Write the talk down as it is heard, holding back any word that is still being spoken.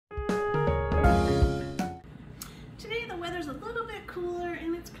a little bit cooler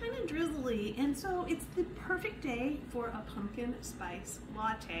and it's kind of drizzly, and so it's the perfect day for a pumpkin spice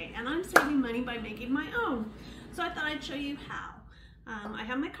latte, and I'm saving money by making my own. So I thought I'd show you how. I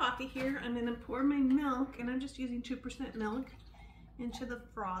have my coffee here. I'm going to pour my milk, and I'm just using 2% milk into the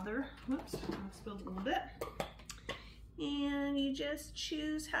frother. Whoops, I spilled a little bit. And you just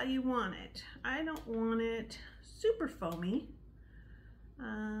choose how you want it. I don't want it super foamy,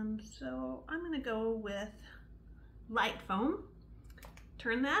 so I'm going to go with light foam.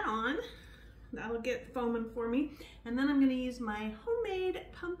 Turn that on. That'll get foaming for me. And then I'm going to use my homemade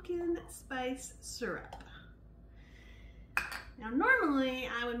pumpkin spice syrup. Now normally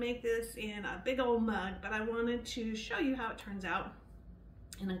I would make this in a big old mug, but I wanted to show you how it turns out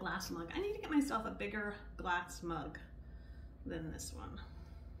in a glass mug. I need to get myself a bigger glass mug than this one.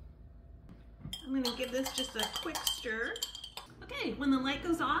 I'm going to give this just a quick stir. Okay, when the light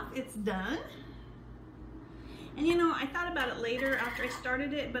goes off, it's done. And you know, I thought about it later after I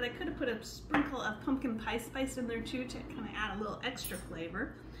started it, but I could have put a sprinkle of pumpkin pie spice in there too to kind of add a little extra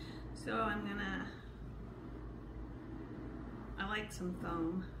flavor. So I'm gonna, I like some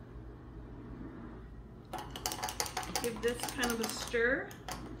foam. Give this kind of a stir.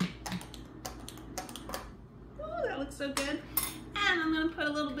 Oh, that looks so good. And I'm gonna put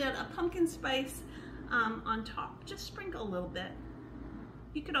a little bit of pumpkin spice on top. Just sprinkle a little bit.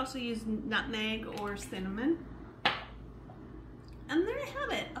 You could also use nutmeg or cinnamon. And there you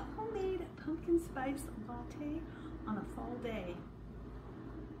have it, a homemade pumpkin spice latte on a fall day.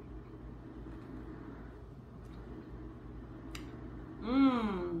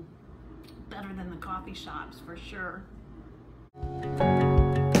 Mmm, better than the coffee shops for sure.